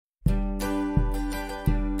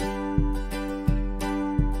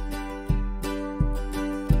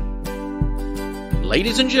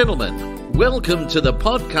Ladies and gentlemen, welcome to the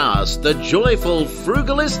podcast, The Joyful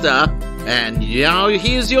Frugalista, and now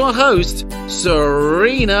here's your host,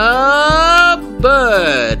 Serena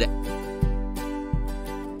Bird.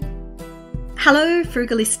 Hello,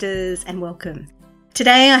 Frugalistas, and welcome.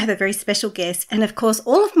 Today I have a very special guest, and of course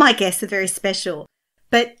all of my guests are very special,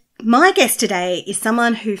 but my guest today is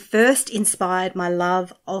someone who first inspired my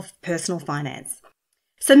love of personal finance.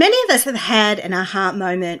 So many of us have had an aha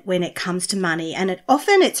moment when it comes to money, and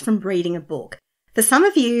often it's from reading a book. For some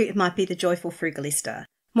of you, it might be The Joyful Frugalista.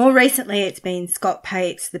 More recently, it's been Scott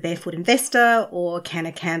Pate's The Barefoot Investor or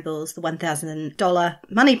Canna Campbell's The $1,000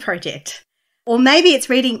 Money Project. Or maybe it's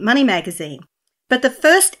reading Money Magazine. But the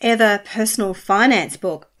first ever personal finance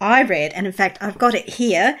book I read, and in fact I've got it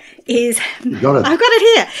here, is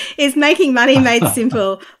Making Money Made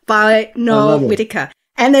Simple by Noel Whittaker.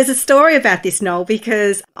 And there's a story about this, Noel,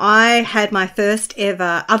 because I had my first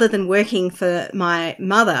ever, other than working for my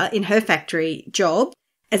mother in her factory job,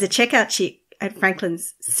 as a checkout chick at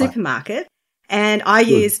Franklin's supermarket. And I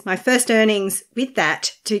used my first earnings with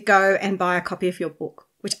that to go and buy a copy of your book,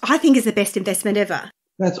 which I think is the best investment ever.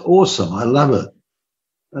 That's awesome. I love it.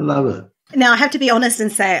 Now, I have to be honest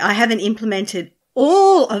and say I haven't implemented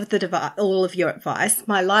all of your advice.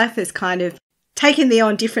 My life has kind of taken me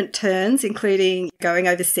on different turns, including going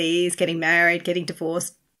overseas, getting married, getting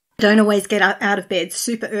divorced. I don't always get out of bed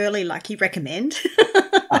super early like you recommend.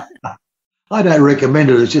 I don't recommend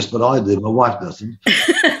it. It's just what I do. My wife doesn't.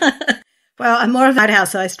 Well, I'm more of a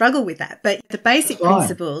house, so I struggle with that. But the basic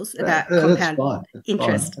principles about compound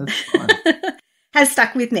interest has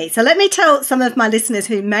stuck with me. So let me tell some of my listeners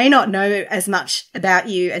who may not know as much about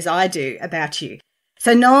you as I do about you.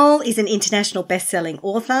 So Noel is an international best-selling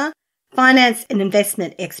author, finance and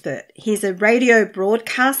investment expert. He's a radio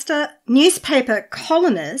broadcaster, newspaper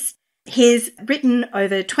columnist. He's written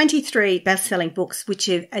over 23 best-selling books, which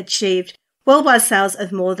have achieved worldwide sales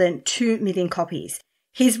of more than 2 million copies.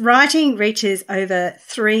 His writing reaches over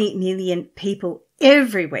 3 million people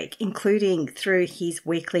every week, including through his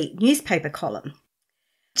weekly newspaper column.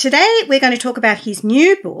 Today, we're going to talk about his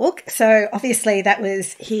new book. So obviously that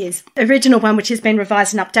was his original one, which has been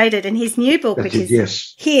revised and updated. And his new book,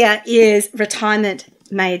 here, is Retirement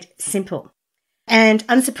Made Simple. And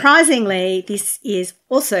unsurprisingly, this is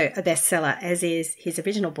also a bestseller, as is his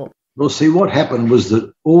original book. Well, see, what happened was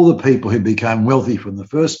that all the people who became wealthy from the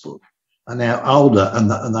first book are now older and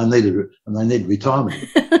they need retirement.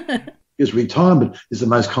 Because retirement is the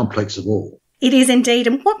most complex of all. It is indeed.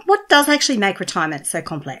 And what does actually make retirement so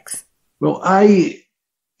complex? Well,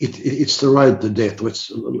 it's the road to death.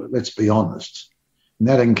 Let's be honest. And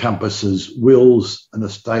that encompasses wills and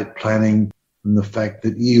estate planning and the fact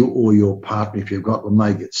that you or your partner, if you've got one,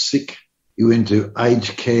 may get sick. You're into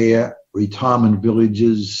aged care, retirement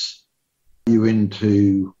villages. You're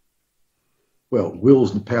into,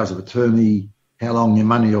 wills and powers of attorney, how long your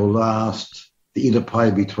money will last, the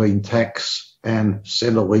interplay between tax and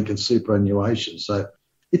centre week and superannuation. So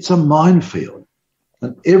it's a minefield.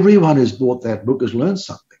 And everyone who's bought that book has learned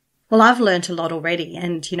something. Well, I've learned a lot already.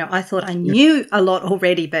 And, I thought I knew a lot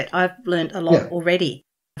already, but I've learned a lot already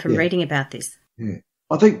from reading about this. Yeah.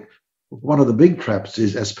 I think one of the big traps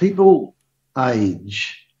is as people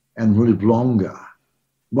age and live longer,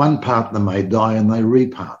 one partner may die and they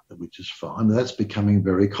repartner, which is fine. That's becoming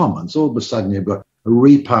very common. So all of a sudden you've got a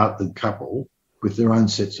repartnered couple with their own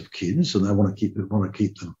sets of kids, and they want to keep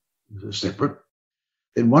them separate.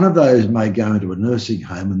 Then one of those may go into a nursing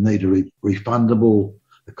home and need a refundable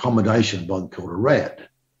accommodation bond called a RAD.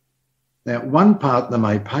 Now, one partner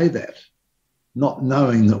may pay that, not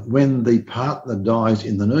knowing that when the partner dies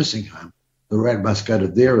in the nursing home, the RAD must go to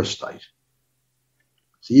their estate.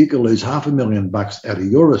 So you can lose $500,000 out of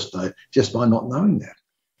your estate just by not knowing that.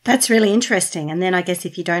 That's really interesting. And then I guess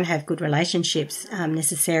if you don't have good relationships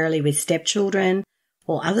necessarily with stepchildren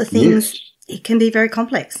or other things, it can be very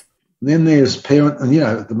complex. And then there's parent, and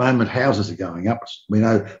at the moment houses are going up. We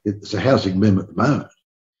know it's a housing boom at the moment.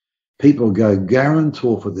 People go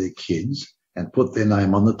guarantor for their kids and put their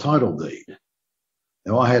name on the title deed.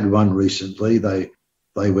 Now, I had one recently. They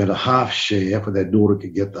went a half share for their daughter to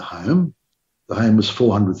get the home. The home was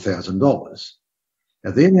 $400,000. Now,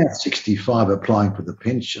 they're now 65 applying for the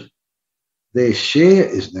pension. Their share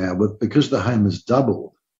is now, because the home has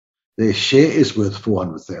doubled, their share is worth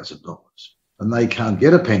 $400,000 and they can't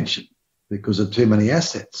get a pension because of too many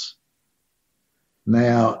assets.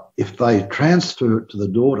 Now, if they transfer it to the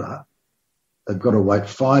daughter, they've got to wait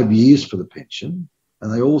 5 years for the pension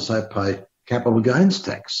and they also pay capital gains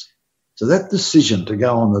tax. So that decision to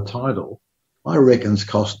go on the title, I reckon's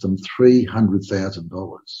cost them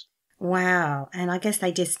 $300,000. Wow. And I guess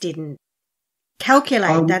they just didn't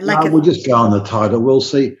calculate that? We'll just go on the title. We'll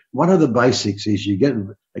see. One of the basics is you get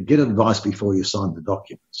advice before you sign the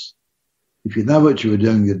documents. If you know what you were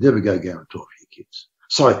doing, you'd never go guarantor for your kids.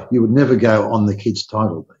 Sorry, you would never go on the kid's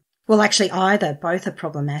title deed. Well, actually, both are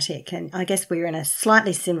problematic. And I guess we're in a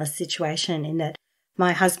slightly similar situation in that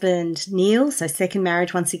my husband, Neil, so second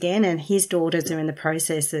marriage once again, and his daughters are in the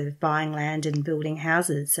process of buying land and building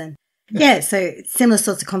houses. And so similar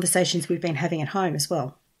sorts of conversations we've been having at home as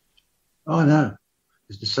well. I know.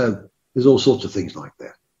 So there's all sorts of things like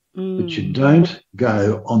that. But you don't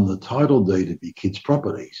go on the title deed of your kids'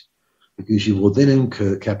 properties because you will then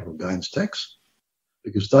incur capital gains tax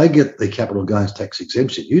because they get the capital gains tax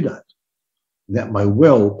exemption. You don't. And that may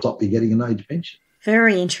well stop you getting an age pension.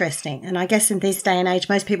 Very interesting. And I guess in this day and age,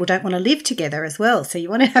 most people don't want to live together as well. So you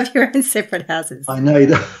want to have your own separate houses. I know you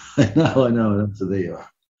don't. I know. So there you are.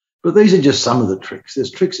 But these are just some of the tricks.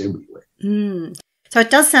 There's tricks everywhere. So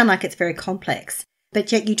it does sound like it's very complex,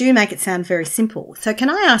 but yet you do make it sound very simple. So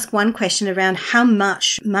can I ask one question around how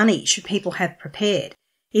much money should people have prepared?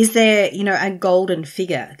 Is there, a golden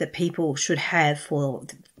figure that people should have for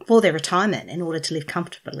their retirement in order to live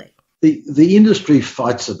comfortably? The industry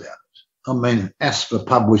fights about it. I mean, ASPA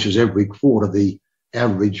publishes every quarter the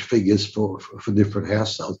average figures for different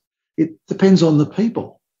households. It depends on the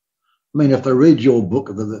people. I mean, if they read your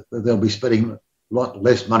book, they'll be spending a lot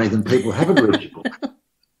less money than people who haven't read your book.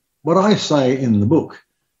 What I say in the book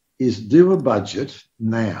is do a budget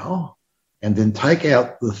now and then take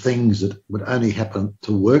out the things that would only happen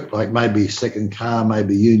to work, like maybe second car,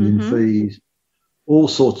 maybe union fees, all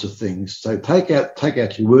sorts of things. So take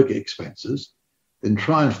out your work expenses, then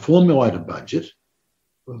try and formulate a budget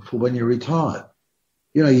for when you're retired.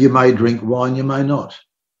 You may drink wine, you may not.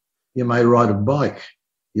 You may ride a bike.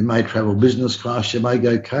 You may travel business class, you may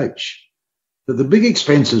go coach. But the big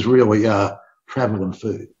expenses really are travel and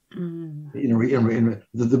food.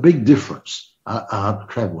 The big difference are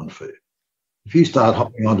travel and food. If you start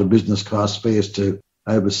hopping onto business class fares to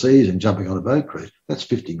overseas and jumping on a boat cruise, that's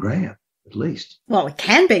 $50,000 at least. Well, it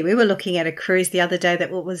can be. We were looking at a cruise the other day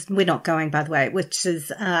we're not going, by the way, which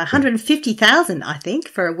is $150,000, I think,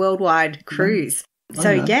 for a worldwide cruise.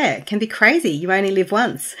 So, it can be crazy. You only live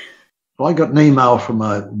once. I got an email from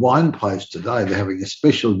a wine place today. They're having a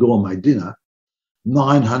special gourmet dinner,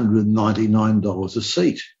 $999 a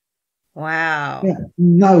seat. Wow. Yeah,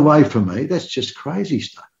 no way for me. That's just crazy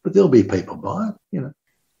stuff. But there'll be people buy it,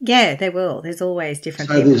 Yeah, there will. There's always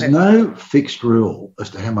different people. So there's no fixed rule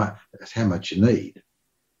as to how much you need.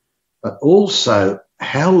 But also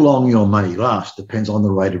how long your money lasts depends on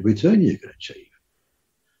the rate of return you can achieve.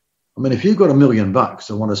 I mean, if you've got $1 million and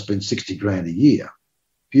want to spend $60,000 a year,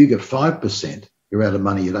 if you get 5%, you're out of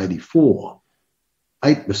money at 84.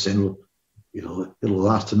 8% it'll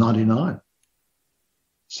last to 99.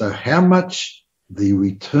 So how much the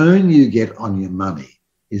return you get on your money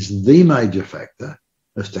is the major factor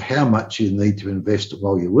as to how much you need to invest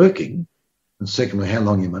while you're working, and secondly, how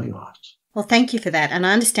long your money lasts. Well, thank you for that. And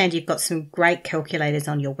I understand you've got some great calculators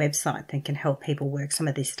on your website that can help people work some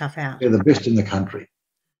of this stuff out. They're the best in the country.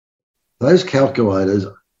 Those calculators,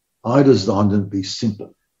 I designed them to be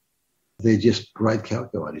simple. They're just great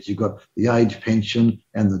calculators. You've got the age pension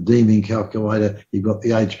and the deeming calculator. You've got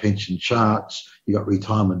the age pension charts. You've got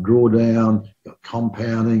retirement drawdown. You've got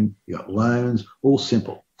compounding. You've got loans, all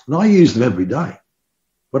simple. And I use them every day.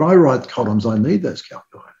 When I write columns, I need those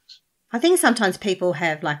calculators. I think sometimes people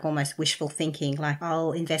have almost wishful thinking,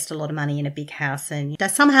 I'll invest a lot of money in a big house and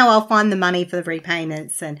somehow I'll find the money for the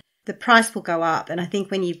repayments and the price will go up. And I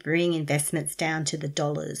think when you bring investments down to the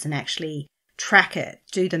dollars and actually track it,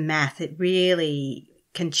 do the math, it really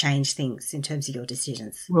can change things in terms of your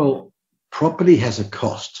decisions. Well, property has a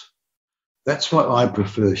cost. That's why I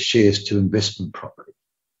prefer shares to investment property,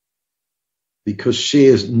 because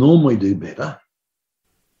shares normally do better.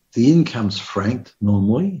 The income's franked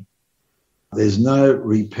normally. There's no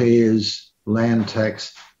repairs, land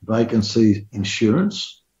tax, vacancy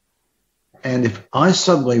insurance. And if I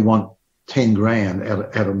suddenly want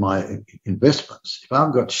 $10,000 out of my investments, if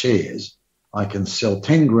I've got shares, I can sell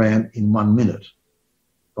 $10,000 in 1 minute,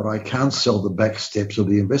 but I can't sell the back steps of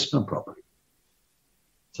the investment property.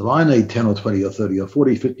 So I need 10 or 20 or 30 or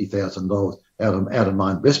 40, $50,000 out of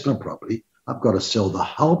my investment property. I've got to sell the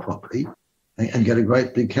whole property and get a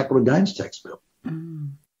great big capital gains tax bill.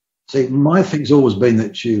 See, my thing's always been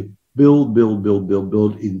that you build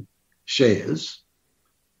in shares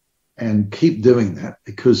and keep doing that,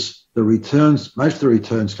 because most of the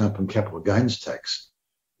returns come from capital gains tax,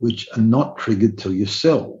 which are not triggered till you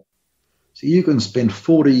sell. So you can spend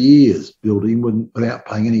 40 years building without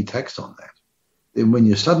paying any tax on that. Then when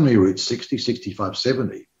you suddenly reach 60, 65,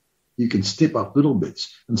 70, You can step up little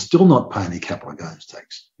bits and still not pay any capital gains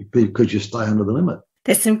tax because you stay under the limit.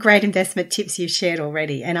 There's some great investment tips you've shared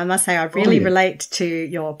already. And I must say, I really relate to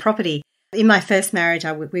your property. In my first marriage,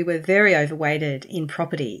 we were very overweighted in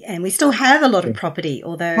property, and we still have a lot of property,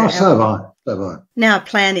 although so have I. Now our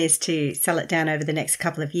plan is to sell it down over the next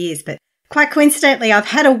couple of years. But quite coincidentally, I've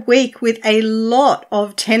had a week with a lot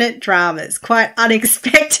of tenant dramas, quite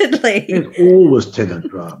unexpectedly. There's always tenant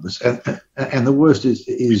dramas. And the worst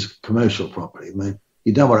is commercial property. I mean,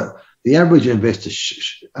 you don't want to, the average investor,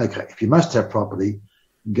 okay, if you must have property,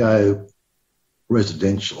 go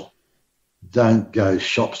residential. Don't go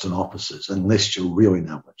shops and offices unless you really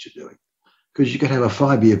know what you're doing. Because you could have a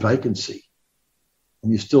 5-year vacancy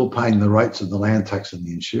and you're still paying the rates of the land tax and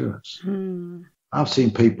the insurance. I've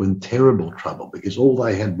seen people in terrible trouble because all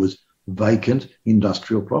they had was vacant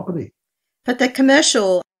industrial property. But the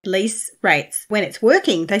commercial lease rates, when it's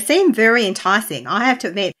working, they seem very enticing. I have to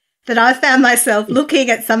admit that I've found myself looking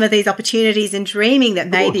at some of these opportunities and dreaming that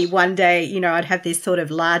maybe one day, I'd have this sort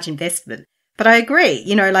of large investment. But I agree,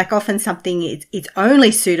 like often something it's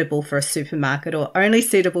only suitable for a supermarket or only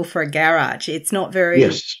suitable for a garage. It's not very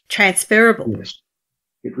transferable. Yes.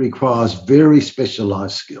 It requires very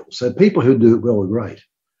specialised skills. So people who do it well are great.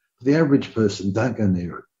 The average person, don't go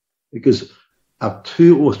near it because a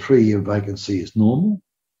 2 or 3 year vacancy is normal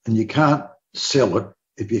and you can't sell it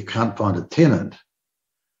if you can't find a tenant.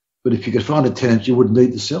 But if you could find a tenant, you wouldn't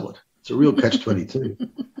need to sell it. It's a real catch-22.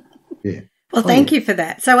 Yeah. Well, thank you for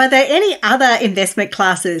that. So are there any other investment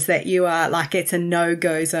classes that you are like it's a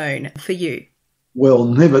no-go zone for you? Well,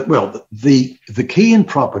 never. Well, the key in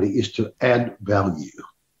property is to add value.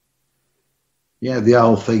 The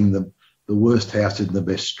old thing, the worst house in the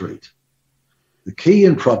best street. The key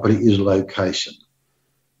in property is location.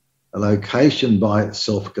 A location by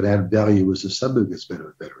itself can add value as the suburb gets better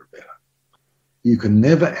and better and better. You can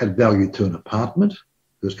never add value to an apartment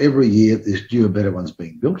because every year there's newer, better ones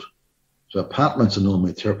being built. So apartments are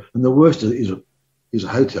normally terrible. And the worst is a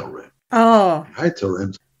hotel room. Oh. Hotel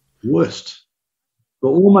rooms, worst. But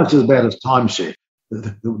almost as bad as timeshare.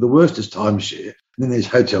 The worst is timeshare. And then there's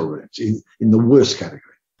hotel rooms in the worst category.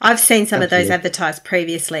 I've seen some of those advertised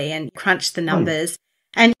previously and crunched the numbers.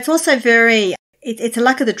 And it's also it's a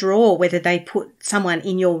luck of the draw whether they put someone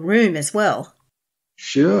in your room as well.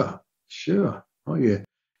 Sure. Oh, yeah.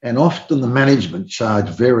 And often the management charge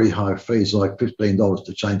very high fees, like $15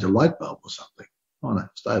 to change a light bulb or something. Oh, no,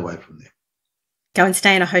 stay away from them. Go and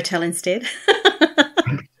stay in a hotel instead.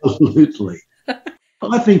 Absolutely.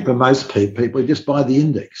 I think for most people, just buy the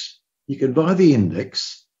index. You can buy the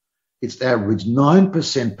index. It's averaged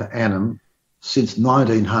 9% per annum since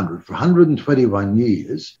 1900. For 121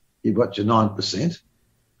 years, you've got your 9%.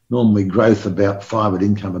 Normally growth about 5 and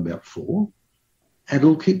income about 4. And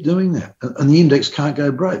it'll keep doing that. And the index can't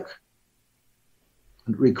go broke.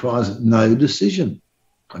 It requires no decision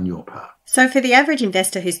on your part. So for the average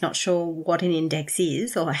investor who's not sure what an index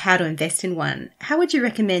is or how to invest in one, how would you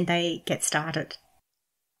recommend they get started?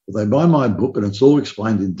 Well, they buy my book, and it's all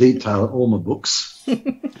explained in detail in all my books.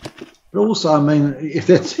 But also, I mean, if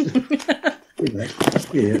that's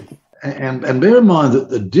And bear in mind that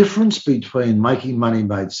the difference between Making Money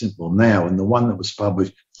Made Simple now and the one that was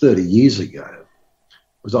published 30 years ago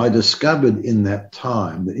was I discovered in that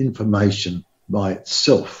time that information by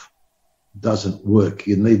itself doesn't work.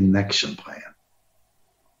 You need an action plan.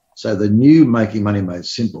 So the new Making Money Made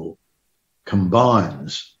Simple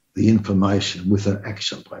combines the information with an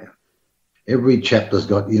action plan. Every chapter's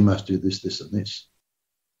got, you must do this, this, and this.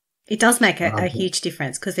 It does make a huge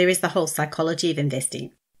difference because there is the whole psychology of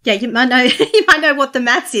investing. Yeah, you might know what the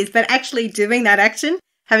maths is, but actually doing that action,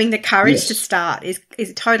 having the courage to start is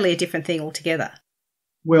totally a different thing altogether.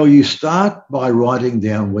 Well, you start by writing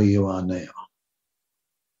down where you are now.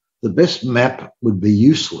 The best map would be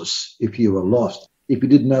useless if you were lost, if you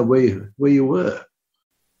didn't know where you were.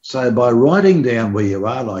 So by writing down where you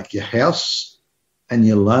are, like your house and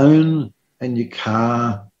your loan and your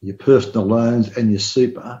car, your personal loans and your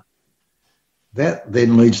super, that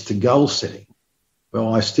then leads to goal setting.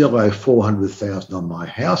 Well, I still owe $400,000 on my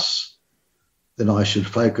house. Then should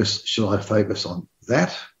I focus on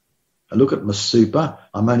that? I look at my super.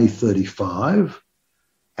 I'm only 35.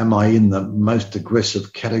 Am I in the most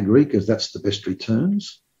aggressive category because that's the best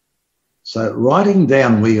returns? So writing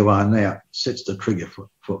down where you are now sets the trigger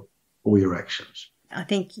for all your actions. I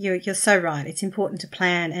think you're so right. It's important to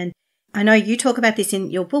plan. And I know you talk about this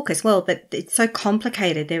in your book as well, but it's so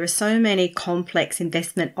complicated. There are so many complex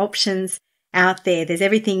investment options out there. There's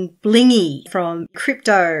everything blingy from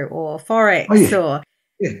crypto or Forex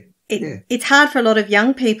It's hard for a lot of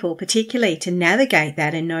young people particularly to navigate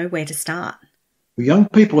that and know where to start. The young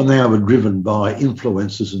people now are driven by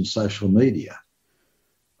influencers and social media.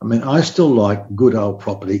 I mean, I still like good old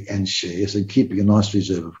property and shares and keeping a nice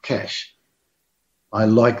reserve of cash. I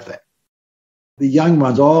like that. The young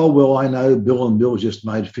ones, oh, well, I know Bill and Bill just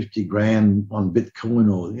made 50 grand on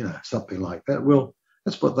Bitcoin or, something like that. Well,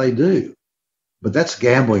 that's what they do. But that's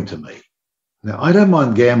gambling to me. Now, I don't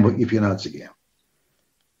mind gambling if you know it's a gamble.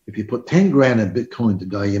 If you put 10 grand in Bitcoin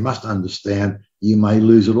today, you must understand you may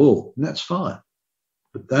lose it all, and that's fine.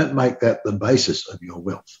 But don't make that the basis of your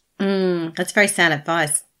wealth. That's very sound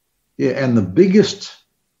advice. Yeah, and the biggest,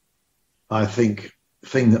 I think,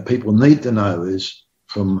 thing that people need to know is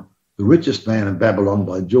from The Richest Man in Babylon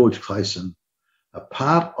by George Clason, a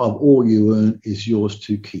part of all you earn is yours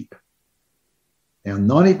to keep. Now,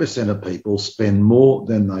 90% of people spend more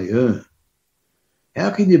than they earn. How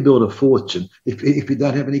can you build a fortune if you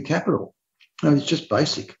don't have any capital? No, it's just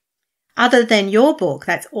basic. Other than your book,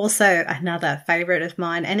 that's also another favourite of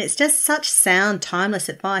mine, and it's just such sound, timeless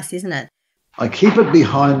advice, isn't it? I keep it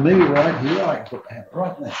behind me right here. I can put that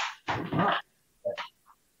right now.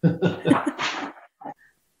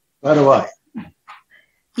 Right away.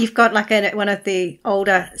 You've got like one of the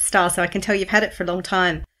older styles, so I can tell you've had it for a long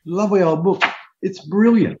time. Lovely old book. It's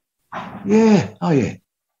brilliant. Yeah. Oh, yeah.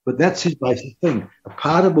 But that's his basic thing. A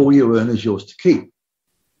part of all you earn is yours to keep.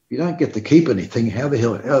 If you don't get to keep anything, how the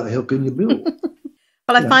hell can you build?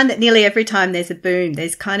 Well, I find that nearly every time there's a boom,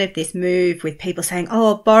 there's kind of this move with people saying,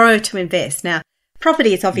 oh, borrow to invest. Now,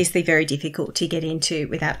 property is obviously very difficult to get into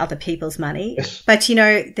without other people's money. Yes. But,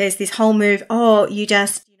 there's this whole move, you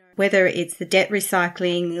just, whether it's the debt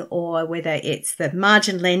recycling or whether it's the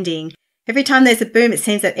margin lending, every time there's a boom, it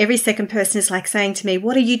seems that every second person is like saying to me,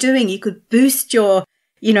 what are you doing? You could boost your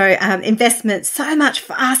investment so much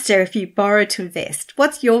faster if you borrow to invest.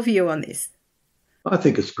 What's your view on this? I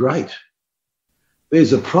think it's great.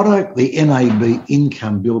 There's a product, the NAB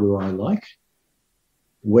Income Builder, I like,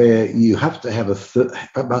 where you have to have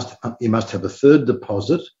you must have a third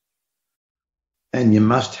deposit, and you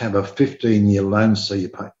must have a 15-year loan, so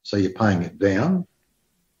you're paying it down.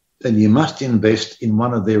 Then you must invest in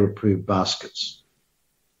one of their approved baskets.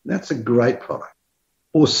 That's a great product.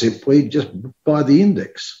 Or simply just buy the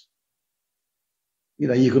index.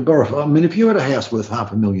 You can borrow. I mean, if you had a house worth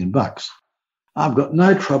 $500,000, I've got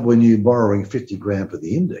no trouble in you borrowing 50 grand for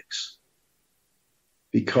the index,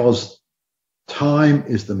 because time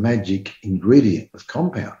is the magic ingredient with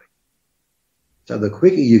compounding. So the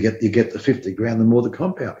quicker you get the 50 grand, the more the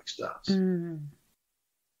compounding starts.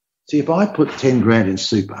 See, if I put 10 grand in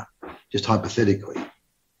super, just hypothetically,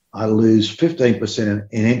 I lose 15%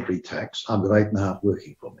 in entry tax. I've got 8.5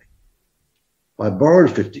 working for me. If I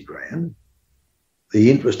borrowed 50 grand, the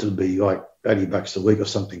interest would be like $80 a week or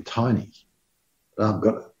something tiny. But I've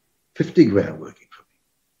got 50 grand working for me.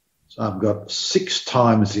 So I've got 6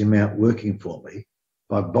 times the amount working for me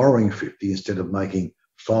by borrowing 50 instead of making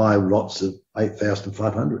 5 lots of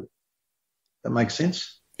 8,500. That makes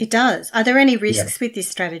sense? It does. Are there any risks with this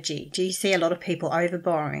strategy? Do you see a lot of people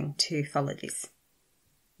overborrowing to follow this?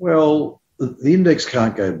 Well, the index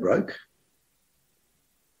can't go broke,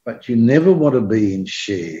 but you never want to be in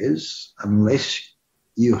shares unless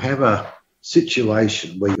you have a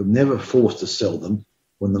situation where you're never forced to sell them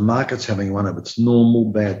when the market's having one of its normal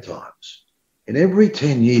bad times. In every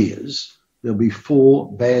 10 years, there'll be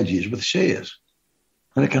 4 bad years with shares.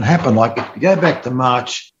 And it can happen, like if you go back to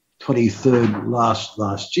March 23rd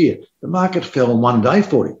last year, the market fell in one day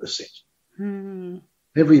 40%.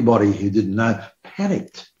 Everybody who didn't know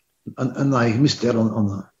panicked, and they missed out on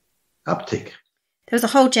the uptick. There was a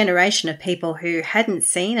whole generation of people who hadn't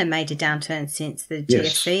seen a major downturn since the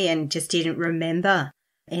GFC and just didn't remember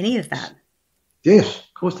any of that. Yes,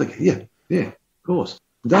 of course they can. Yeah, of course.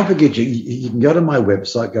 And don't forget, you can go to my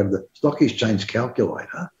website, go to the Stock Exchange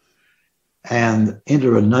Calculator, and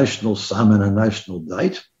enter a notional sum and a notional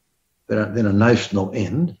date, then a notional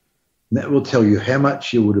end. And that will tell you how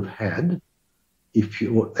much you would have had if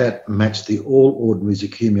that matched the All Ordinaries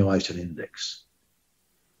Accumulation Index.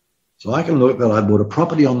 So I can look at that. I bought a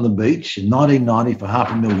property on the beach in 1990 for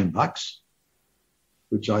 $500,000,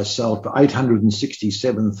 which I sold for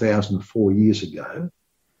 $867,000 4 years ago.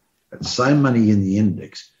 That same money in the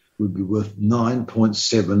index would be worth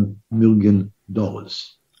 $9.7 million.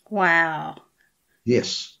 Wow.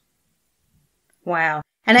 Yes. Wow.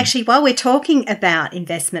 And actually, while we're talking about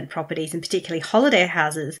investment properties and particularly holiday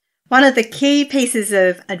houses, one of the key pieces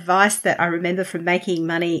of advice that I remember from Making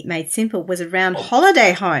Money Made Simple was around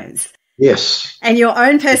holiday homes. Yes. And your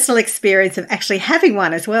own personal experience of actually having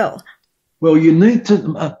one as well. Well, you need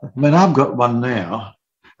to, I've got one now,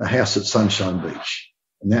 a house at Sunshine Beach,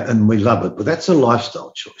 and we love it, but that's a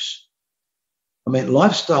lifestyle choice. I mean,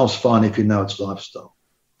 lifestyle's fine if you know it's lifestyle.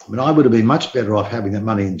 I mean, I would have been much better off having that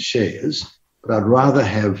money in shares, but I'd rather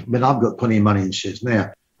have, I mean, I've got plenty of money in shares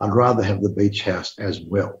now. I'd rather have the beach house as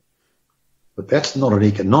well. But that's not an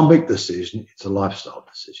economic decision. It's a lifestyle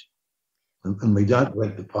decision. And we don't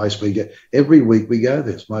rent the place. Every week we go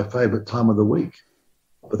there. It's my favourite time of the week.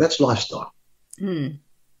 But that's lifestyle. You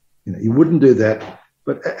know, you wouldn't do that.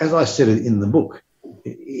 But as I said in the book,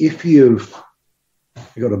 if you've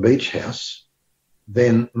got a beach house,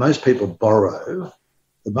 then most people borrow.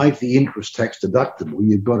 To make the interest tax deductible,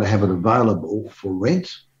 you've got to have it available for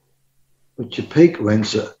rent. But your peak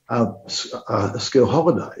rents are school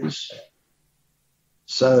holidays.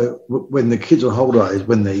 So when the kids are on holidays,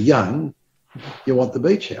 when they're young, you want the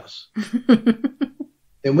beach house.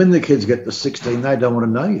 And when the kids get to 16, they don't want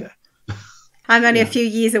to know you. I'm only a few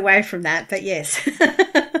years away from that, but yes.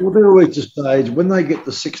 Well, they'll reach a stage when they get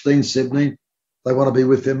to 16, 17, they want to be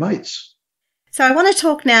with their mates. So I want to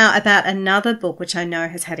talk now about another book which I know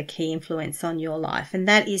has had a key influence on your life, and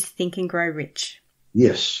that is Think and Grow Rich.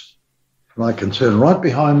 Yes. And I can turn right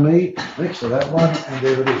behind me next to that one, and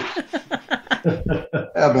there it is.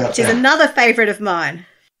 How about Which is another favourite of mine.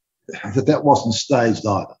 That wasn't staged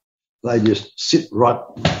either. They just sit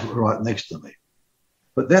right next to me.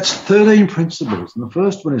 But that's 13 principles. And the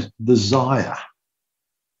first one is desire.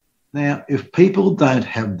 Now, if people don't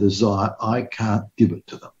have desire, I can't give it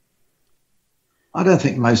to them. I don't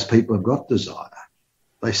think most people have got desire.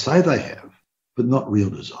 They say they have, but not real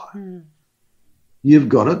desire. You've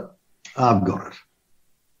got it. I've got it.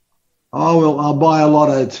 Oh, well, I'll buy a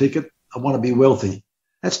lotto ticket. I want to be wealthy.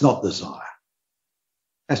 That's not desire.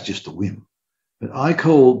 That's just a whim. But I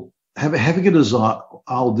call having a desire,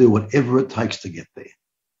 I'll do whatever it takes to get there.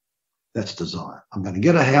 That's desire. I'm going to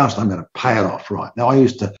get a house and I'm going to pay it off right. Now, I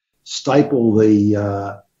used to staple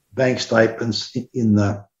the bank statements in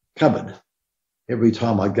the cupboard. Every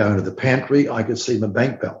time I go into the pantry, I could see my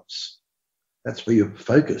bank balance. That's where you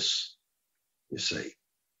focus, you see.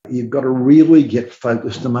 You've got to really get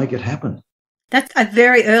focused to make it happen. That's a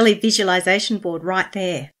very early visualization board right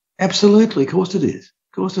there. Absolutely. Of course it is.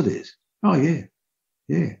 Of course it is. Oh, yeah.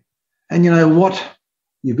 Yeah. And you know what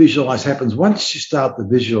you visualize happens once you start to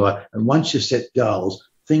visualize and once you set goals,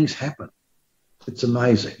 things happen. It's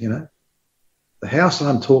amazing, you know. The house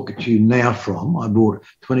I'm talking to you now from, I bought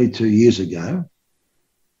 22 years ago.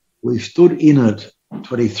 We stood in it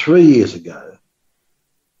 23 years ago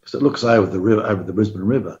because it looks over the river, over the Brisbane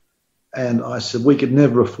River. And I said, we could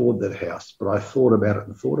never afford that house. But I thought about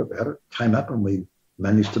it, came up and we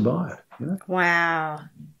managed to buy it, you know. Wow.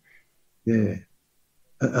 Yeah.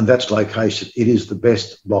 And that's location. It is the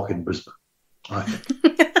best block in Brisbane, I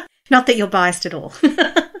think. Not that you're biased at all.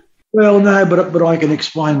 Well, no, but I can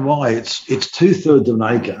explain why. It's 2/3 of an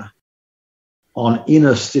acre on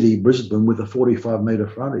inner city Brisbane with a 45-metre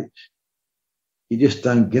frontage. You just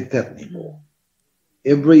don't get that anymore.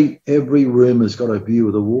 Every room has got a view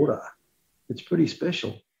of the water. It's pretty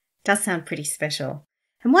special. Does sound pretty special.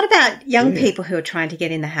 And what about young people who are trying to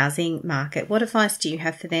get in the housing market? What advice do you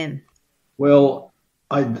have for them? Well,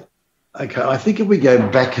 I think if we go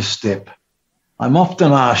back a step, I'm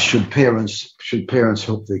often asked, should parents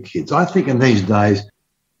help their kids? I think in these days,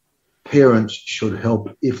 parents should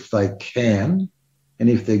help if they can and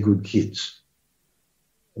if they're good kids.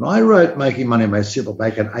 When I wrote Making Money Made Simple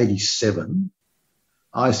back in 87,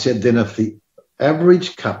 I said then if the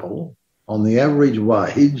average couple on the average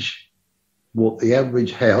wage bought the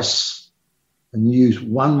average house and used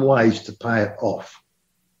one wage to pay it off,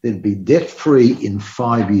 they'd be debt-free in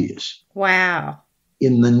 5 years. Wow.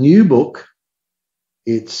 In the new book,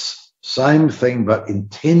 it's same thing, but in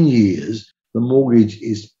 10 years, the mortgage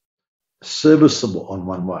is serviceable on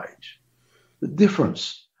one wage. The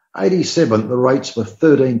difference, 87, the rates were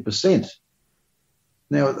 13%.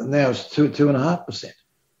 Now it's 2.5%.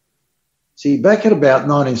 See, back at about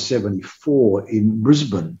 1974 in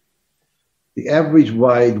Brisbane, the average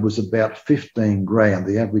wage was about 15 grand.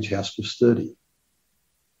 The average house was 30.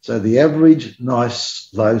 So the average nice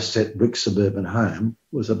low-set brick suburban home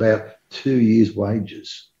was about 2 years'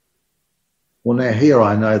 wages. Well, now here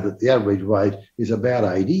I know that the average wage is about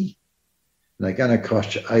 80, and they're going to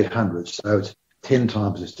cost you 800, so it's 10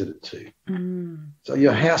 times instead of 2. So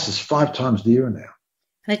your house is 5 times dearer now.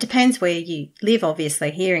 And it depends where you live,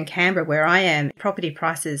 obviously. Here in Canberra, where I am, property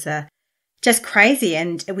prices are just crazy.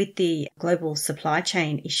 And with the global supply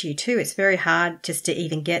chain issue too, it's very hard just to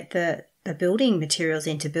even get the building materials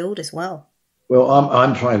in to build as well. Well,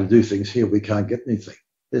 I'm trying to do things here. We can't get anything.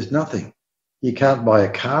 There's nothing. You can't buy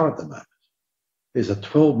a car at the moment. There's a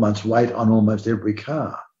 12 months wait on almost every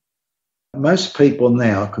car. Most people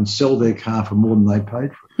now can sell their car for more than they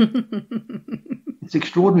paid for it. It's an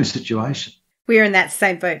extraordinary situation. We're in that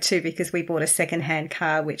same boat too, because we bought a second-hand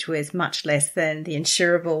car which was much less than the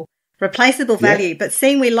insurable replaceable value. Yeah. But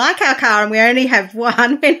seeing we like our car and we only have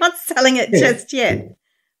one, we're not selling it just yet.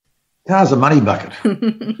 Car's a money bucket.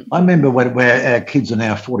 I remember when our kids are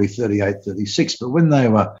now 40, 38, 36, but when they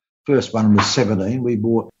were, first one was 17, we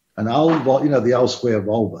bought an old, the old square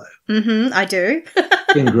Volvo. Mm-hmm, I do.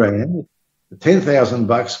 10 grand,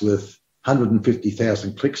 $10,000 with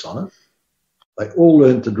 150,000 clicks on it. They all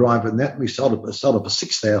learned to drive in that. We sold it for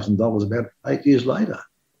 $6,000 about 8 years later.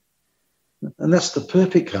 And that's the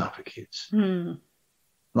perfect car for kids. Mm.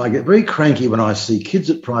 And I get very cranky when I see kids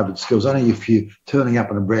at private schools, only if you're turning up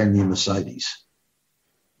in a brand new Mercedes.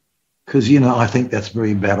 Because, I think that's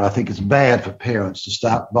very bad. I think it's bad for parents to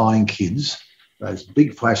start buying kids those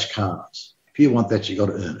big flash cars. If you want that, you've got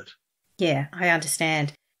to earn it. Yeah, I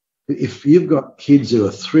understand. If you've got kids who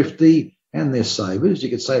are thrifty and they're savers, you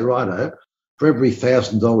could say, righto, for every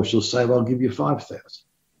 $1,000 you'll save, I'll give you $5,000.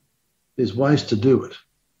 There's ways to do it.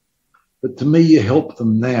 But to me, you help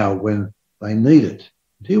them now when they need it.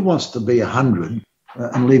 Who wants to be 100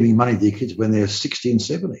 and leaving money to your kids when they're 60 and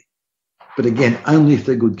 70? But again, only if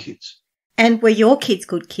they're good kids. And were your kids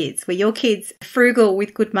good kids? Were your kids frugal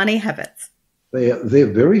with good money habits? They're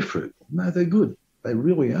very frugal. No, they're good. They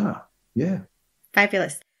really are. Yeah.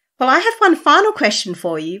 Fabulous. Well, I have one final question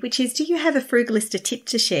for you, which is, do you have a Frugalista tip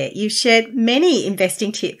to share? You've shared many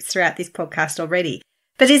investing tips throughout this podcast already,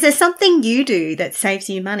 but is there something you do that saves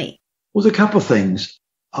you money? Well, there's a couple of things.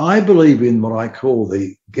 I believe in what I call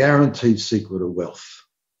the guaranteed secret of wealth.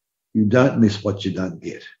 You don't miss what you don't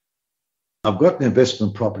get. I've got an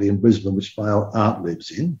investment property in Brisbane, which my aunt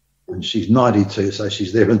lives in, and she's 92, so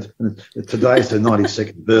she's there. And today's her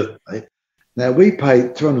 92nd birthday. Now, we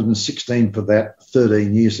paid $216 for that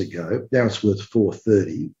 13 years ago. Now it's worth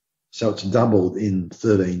 $430, so it's doubled in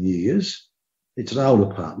 13 years. It's an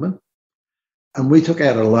old apartment. And we took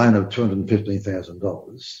out a loan of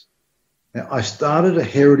 $215,000. Now, I started a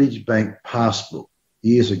Heritage Bank passbook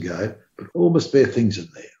years ago, but all the spare things in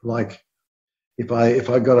there, like if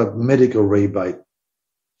I got a medical rebate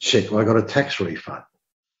check or I got a tax refund,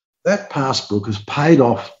 that passbook has paid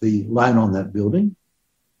off the loan on that building.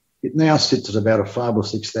 It now sits at about a $5,000 or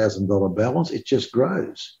 $6,000 balance. It just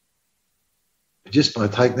grows. Just by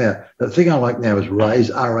taking that. The thing I like now is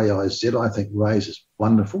Raise, R-A-I-Z. I think Raise is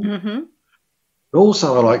wonderful. Mm-hmm. But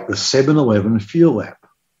also I like the 7-Eleven fuel app.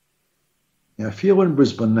 Now, fuel in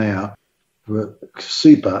Brisbane now for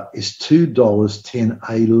super is $2.10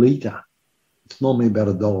 a litre. It's normally about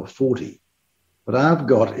 $1.40. But I've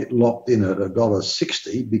got it locked in at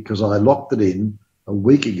 $1.60 because I locked it in a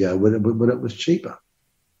week ago when it was cheaper.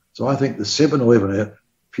 So I think the 7-Eleven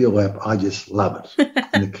fuel app, I just love it.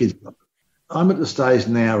 And the kids love it. I'm at the stage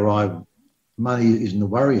now where money isn't a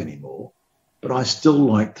worry anymore, but I still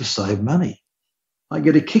like to save money. I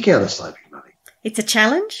get a kick out of saving money. It's a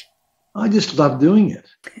challenge? I just love doing it.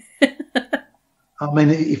 I mean,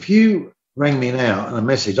 if you rang me now and a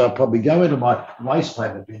message, I'd probably go into my waste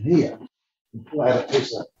paper bin here and pull out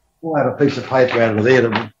a piece of paper out of there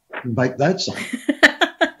to make notes on.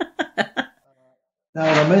 No,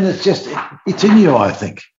 I mean, it's in you, I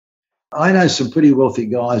think. I know some pretty wealthy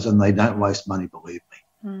guys and they don't waste money, believe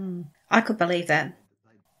me. I could believe that.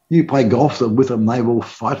 You play golf with them, they will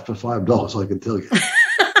fight for $5, I can tell you.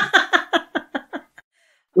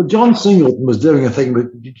 Well, John Singleton was doing a thing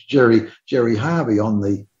with Jerry Harvey on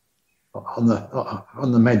the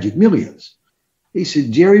Magic Millions. He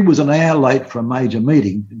said Jerry was an hour late for a major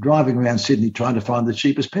meeting, driving around Sydney trying to find the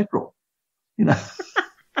cheapest petrol.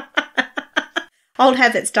 Old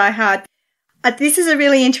habits die hard. This is a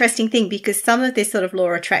really interesting thing because some of this sort of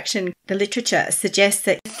law of attraction, the literature suggests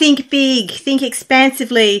that think big, think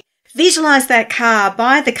expansively, visualize that car,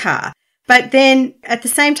 buy the car. But then at the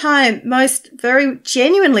same time, most very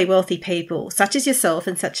genuinely wealthy people, such as yourself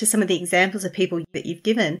and such as some of the examples of people that you've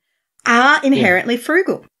given, are inherently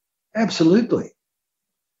frugal. Absolutely.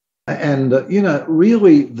 And,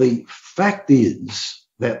 really the fact is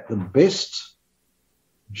that the best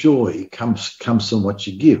joy comes from what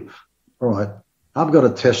you give. All right, I've got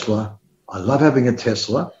a Tesla. I love having a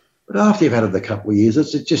Tesla. But after you've had it a couple of years,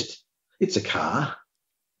 it's a car.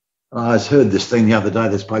 I heard this thing the other day.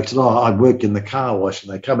 This bloke said, I work in the car wash,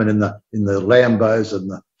 and they come in the Lambos and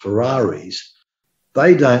the Ferraris.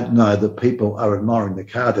 They don't know that people are admiring the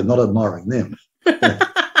car. They're not admiring them.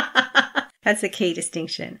 That's a key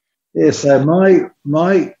distinction. Yeah, so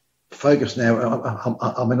my focus now,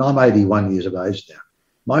 I'm 81 years of age now.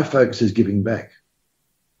 My focus is giving back.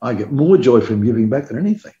 I get more joy from giving back than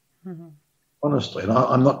anything. Mm-hmm. honestly. And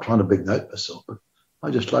I'm not trying to big note myself, but I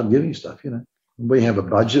just love giving stuff, you know. We have a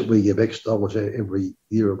budget. We give X dollars every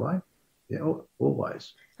year away. Yeah,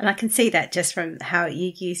 always. And I can see that just from how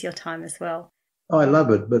you use your time as well. I love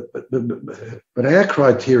it, but our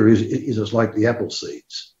criteria is like the apple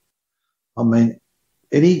seeds. I mean,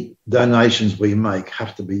 any donations we make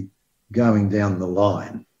have to be going down the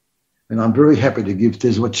line. And I'm very happy to give.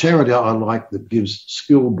 There's a charity I like that gives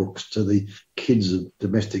school books to the kids of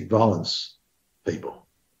domestic violence people,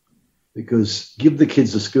 because give the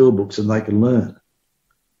kids the school books and they can learn.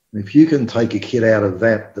 And if you can take a kid out of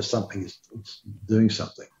that, there's something, it's doing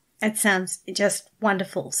something. It sounds just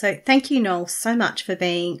wonderful. So thank you, Noel, so much for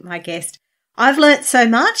being my guest. I've learnt so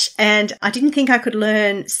much, and I didn't think I could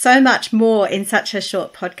learn so much more in such a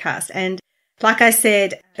short podcast. And like I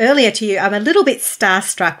said earlier to you, I'm a little bit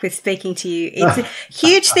starstruck with speaking to you. It's a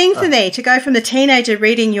huge thing for me to go from the teenager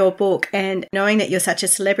reading your book and knowing that you're such a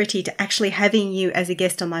celebrity to actually having you as a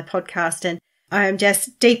guest on my podcast. And I'm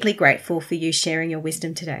just deeply grateful for you sharing your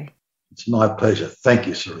wisdom today. It's my pleasure. Thank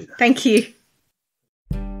you, Serena. Thank you.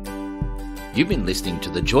 You've been listening to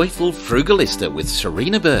The Joyful Frugalista with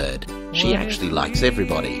Serena Bird. She actually likes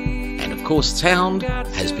everybody. And of course, sound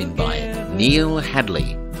has been by Neil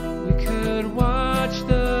Hadley. We could watch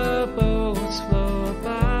the boats flow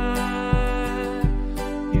by.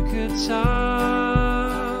 You could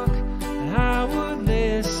talk, and I would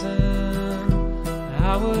listen.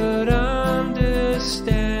 I would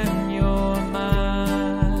understand your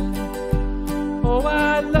mind. Oh,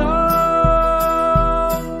 I long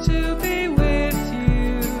to be with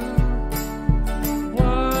you,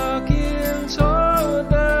 walking toward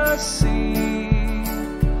the sea,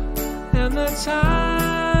 and the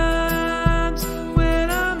times when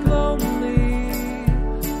I'm lonely,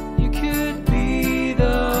 you could be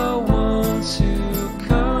the one to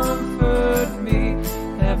comfort me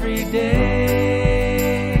every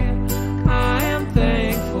day. I am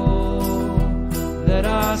thankful that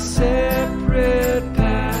our separate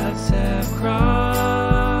paths have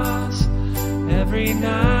crossed. Every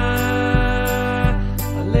night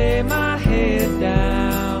I lay my head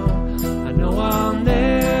down, I know I'll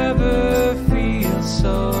never feel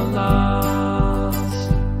so lost.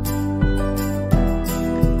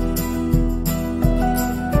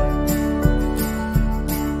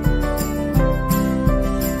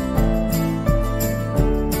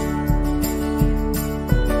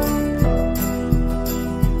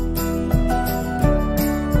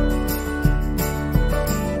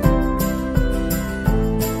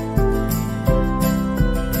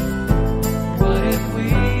 What if we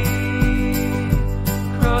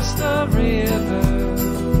cross the river?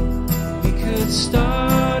 We could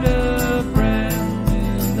start a brand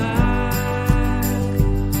new life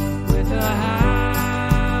with a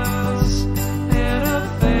house and a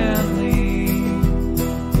family.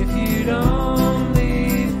 If you'd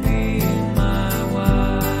only be my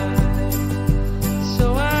wife. So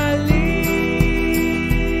I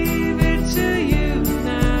leave it to you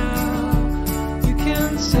now. You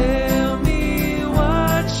can tell me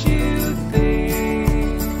what you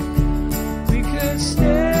think. We could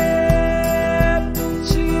step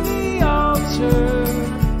to the altar.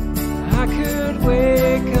 I could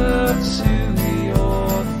wake up to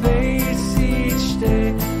your face each day,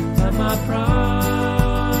 and my promise